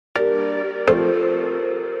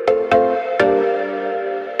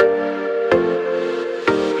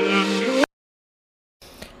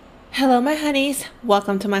Hello, my honeys.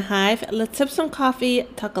 Welcome to my hive. Let's sip some coffee,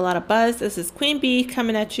 talk a lot of buzz. This is Queen Bee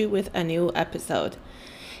coming at you with a new episode.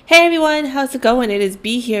 Hey everyone, how's it going? It is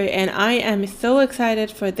Bee here, and I am so excited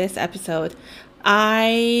for this episode.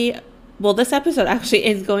 This episode actually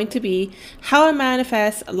is going to be how I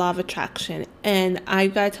manifest law of attraction. And I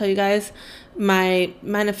gotta tell you guys, my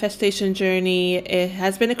manifestation journey, it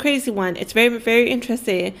has been a crazy one. It's very, very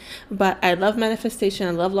interesting, but I love manifestation.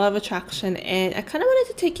 I love law of attraction, and I kind of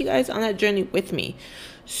wanted to take you guys on that journey with me.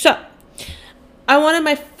 So I wanted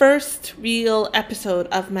my first real episode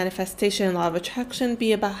of manifestation and law of attraction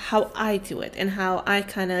be about how I do it and how I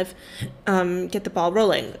kind of get the ball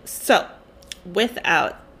rolling. So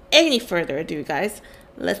without any further ado, guys,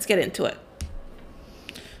 let's get into it.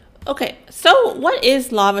 Okay, so what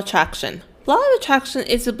is law of attraction? Law of attraction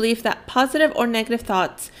is the belief that positive or negative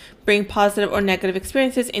thoughts bring positive or negative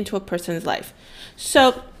experiences into a person's life.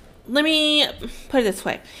 So let me put it this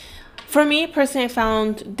way. For me personally, I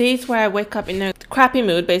found days where I wake up in a crappy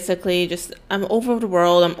mood, basically, just I'm over the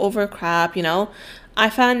world, I'm over crap, I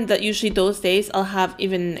found that usually those days I'll have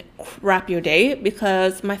even crappier day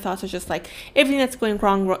because my thoughts are just like everything that's going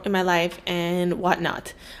wrong in my life and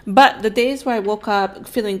whatnot. But the days where I woke up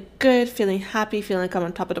feeling good, feeling happy, feeling like I'm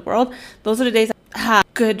on top of the world, those are the days I have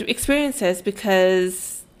good experiences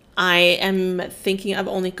because I am thinking of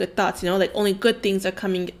only good thoughts, like only good things are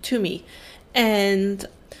coming to me. And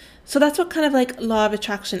so that's what kind of like law of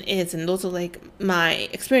attraction is, and those are like my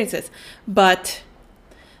experiences. But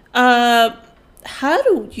how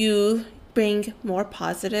do you bring more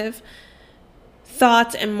positive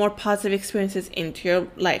thoughts and more positive experiences into your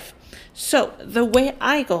life? So the way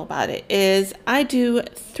I go about it is I do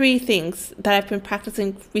 3 things that I've been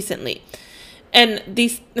practicing recently. And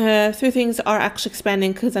these 3 things are actually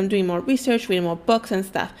expanding because I'm doing more research, reading more books and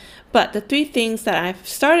stuff. But the 3 things that I've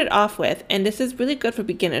started off with, and this is really good for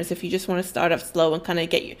beginners if you just want to start off slow and kind of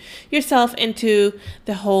get yourself into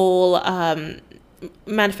the whole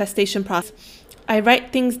manifestation process. I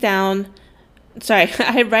write down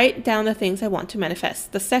the things I want to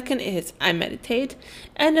manifest. The second is I meditate.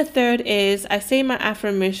 And the third is I say my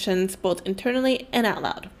affirmations both internally and out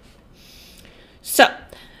loud. So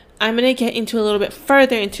I'm going to get into a little bit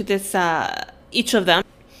further into this, each of them.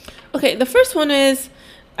 Okay, the first one is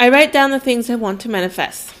I write down the things I want to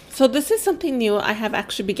manifest. So this is something new I have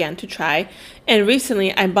actually began to try. And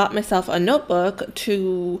recently I bought myself a notebook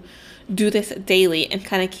to do this daily and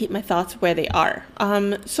kind of keep my thoughts where they are.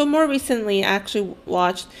 So more recently, I actually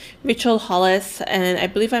watched Rachel Hollis, and I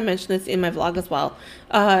believe I mentioned this in my vlog as well.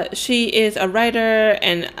 She is a writer,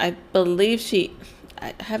 and I believe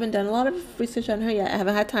I haven't done a lot of research on her yet. I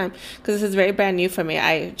haven't had time because this is very brand new for me.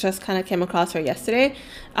 I just kind of came across her yesterday.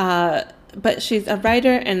 But she's a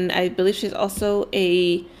writer, and I believe she's also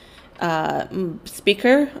a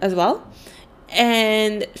speaker as well.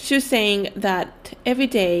 And she was saying that every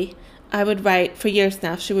day I would write, for years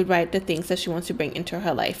now, she would write the things that she wants to bring into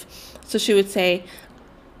her life. So she would say,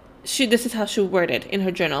 this is how she would word it in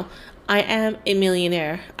her journal. I am a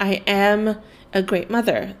millionaire. I am a great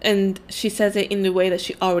mother. And she says it in the way that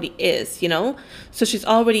she already is, So she's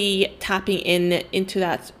already tapping into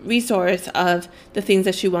that resource of the things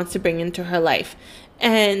that she wants to bring into her life.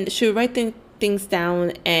 And she would write things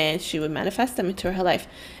down and she would manifest them into her life.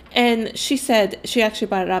 And she actually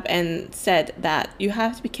brought it up and said that you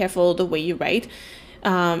have to be careful the way you write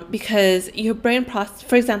because your brain process,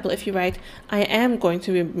 for example, if you write, I am going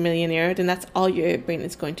to be a millionaire, then that's all your brain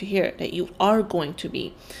is going to hear, that you are going to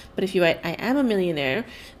be. But if you write, I am a millionaire,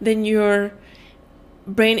 then your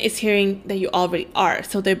brain is hearing that you already are.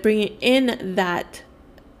 So they're bringing in that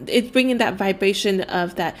vibration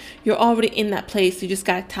of that you're already in that place. You just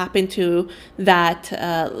got to tap into that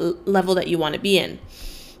level that you want to be in.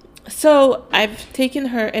 So I've taken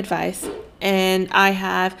her advice and I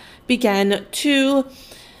have began to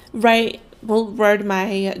word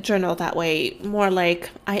my journal that way, more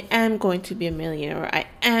like I am going to be a millionaire, or I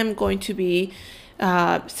am going to be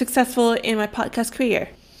successful in my podcast career.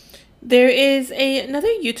 There is another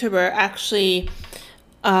YouTuber actually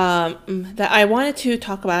that I wanted to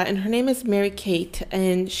talk about, and her name is Mary Kate,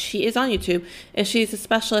 and she is on YouTube, and she's a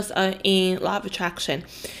specialist in law of attraction.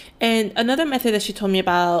 And another method that she told me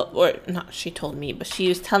about, or not she told me, but she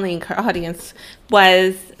was telling her audience,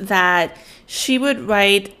 was that she would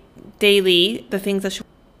write daily the things that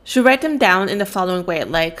she would write them down in the following way,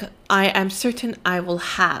 like, I am certain I will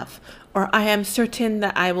have, or I am certain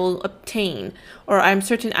that I will obtain, or I'm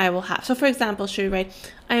certain I will have. So for example, she would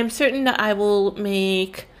write, I am certain that I will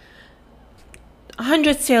make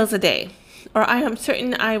 100 sales a day, or I am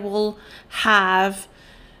certain I will have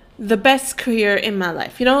the best career in my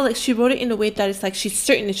life. You know, like she wrote it in a way that it's like she's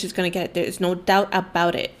certain that she's going to get it. There is no doubt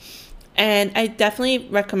about it. And I definitely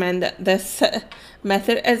recommend this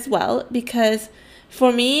method as well, because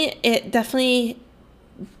for me, it definitely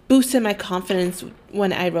boosted my confidence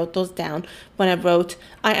when I wrote those down. When I wrote,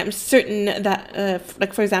 I am certain that,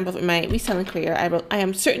 like for example, in my reselling career, I wrote, I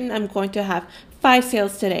am certain I'm going to have 5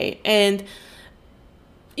 sales today. And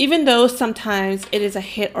even though sometimes it is a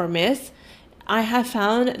hit or miss, I have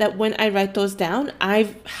found that when I write those down,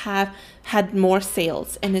 I have had more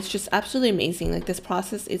sales, and it's just absolutely amazing. Like, this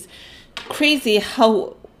process is crazy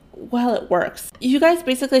how well it works. You guys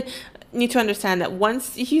basically need to understand that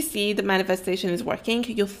once you see the manifestation is working,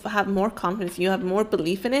 you'll have more confidence, you have more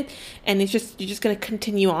belief in it, and you're just going to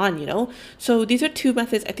continue on, you know. So these are 2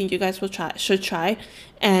 methods I think you guys should try,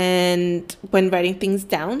 and when writing things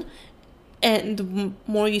down. And the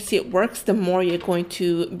more you see it works, the more you're going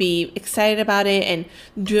to be excited about it and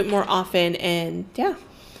do it more often. And yeah.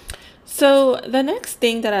 So the next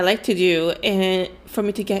thing that I like to do for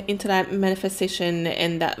me to get into that manifestation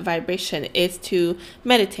and that vibration is to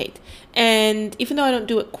meditate. And even though I don't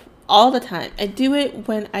do it all the time, I do it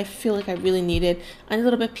when I feel like I really need it. I need a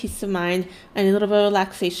little bit of peace of mind. I need a little bit of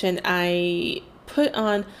relaxation. I put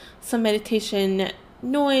on some meditation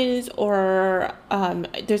noise, or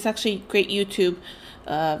there's actually great YouTube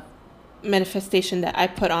manifestation that I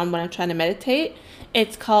put on when I'm trying to meditate.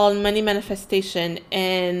 It's called Money Manifestation,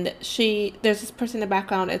 and there's this person in the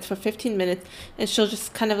background. It's for 15 minutes, and she'll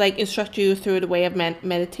just kind of like instruct you through the way of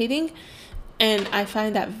meditating, and I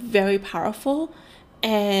find that very powerful.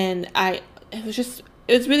 And it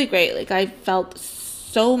was really great. Like, I felt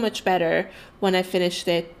so much better when I finished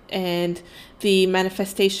it, and the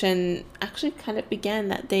manifestation actually kind of began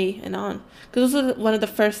that day and on, because this was one of the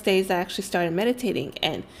first days I actually started meditating,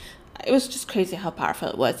 and it was just crazy how powerful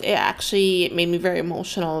it was. It actually made me very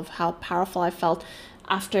emotional of how powerful I felt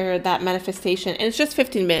after that manifestation. And it's just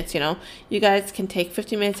 15 minutes, you know. You guys can take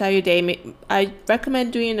 15 minutes out of your day. I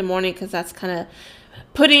recommend doing it in the morning, because that's kind of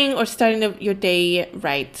putting or starting your day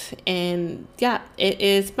right. And yeah, it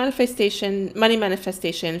is money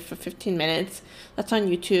manifestation for 15 minutes. That's on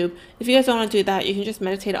YouTube. If you guys don't want to do that, you can just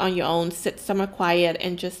meditate on your own, sit somewhere quiet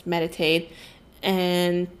and just meditate.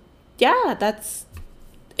 And yeah,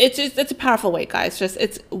 it's a powerful way, guys.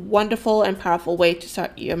 It's a wonderful and powerful way to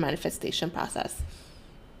start your manifestation process.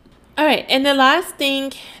 All right, and the last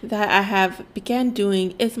thing that I have began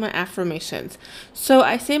doing is my affirmations. So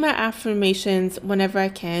I say my affirmations whenever I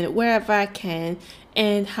can, wherever I can,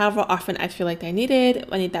 and however often I feel like I need it.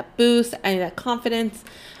 I need that boost, I need that confidence.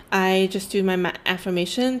 I just do my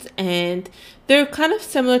affirmations, and they're kind of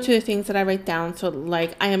similar to the things that I write down. So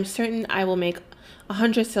like, I am certain I will make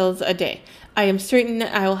 100 sales a day. I am certain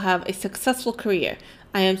I will have a successful career.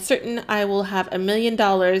 I am certain I will have $1 million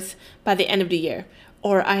by the end of the year.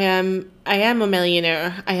 Or I am a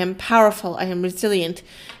millionaire. I am powerful. I am resilient.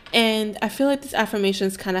 And I feel like these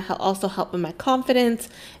affirmations kind of also help with my confidence,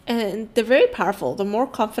 and they're very powerful. The more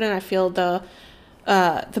confident I feel, the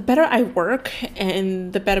better I work,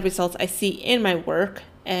 and the better results I see in my work.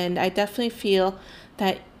 And I definitely feel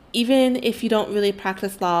that even if you don't really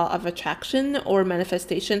practice law of attraction or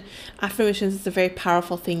manifestation, affirmations is a very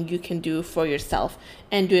powerful thing you can do for yourself,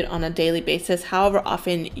 and do it on a daily basis, however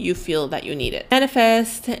often you feel that you need it.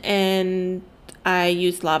 Manifest, and I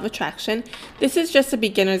use law of attraction. This is just a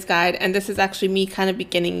beginner's guide, and this is actually me kind of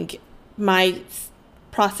beginning my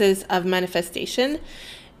process of manifestation.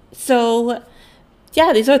 So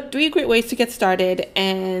yeah, these are 3 great ways to get started,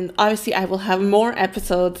 and obviously I will have more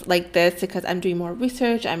episodes like this because I'm doing more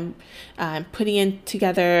research. I'm putting in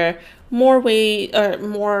together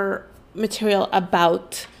more material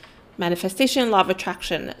about manifestation, law of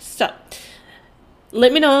attraction. So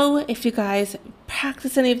let me know if you guys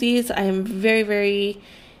practice any of these. I am very, very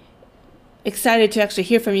excited to actually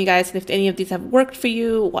hear from you guys, and if any of these have worked for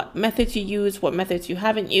you, what methods you use, what methods you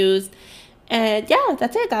haven't used. And yeah,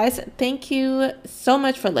 that's it, guys. Thank you so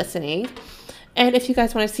much for listening. And if you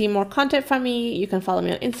guys want to see more content from me, you can follow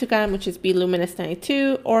me on Instagram, which is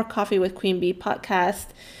BLuminous92, or Coffee with Queen Bee podcast.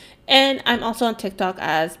 And I'm also on TikTok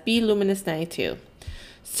as BLuminous92.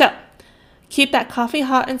 So keep that coffee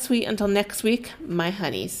hot and sweet until next week, my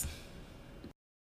honeys.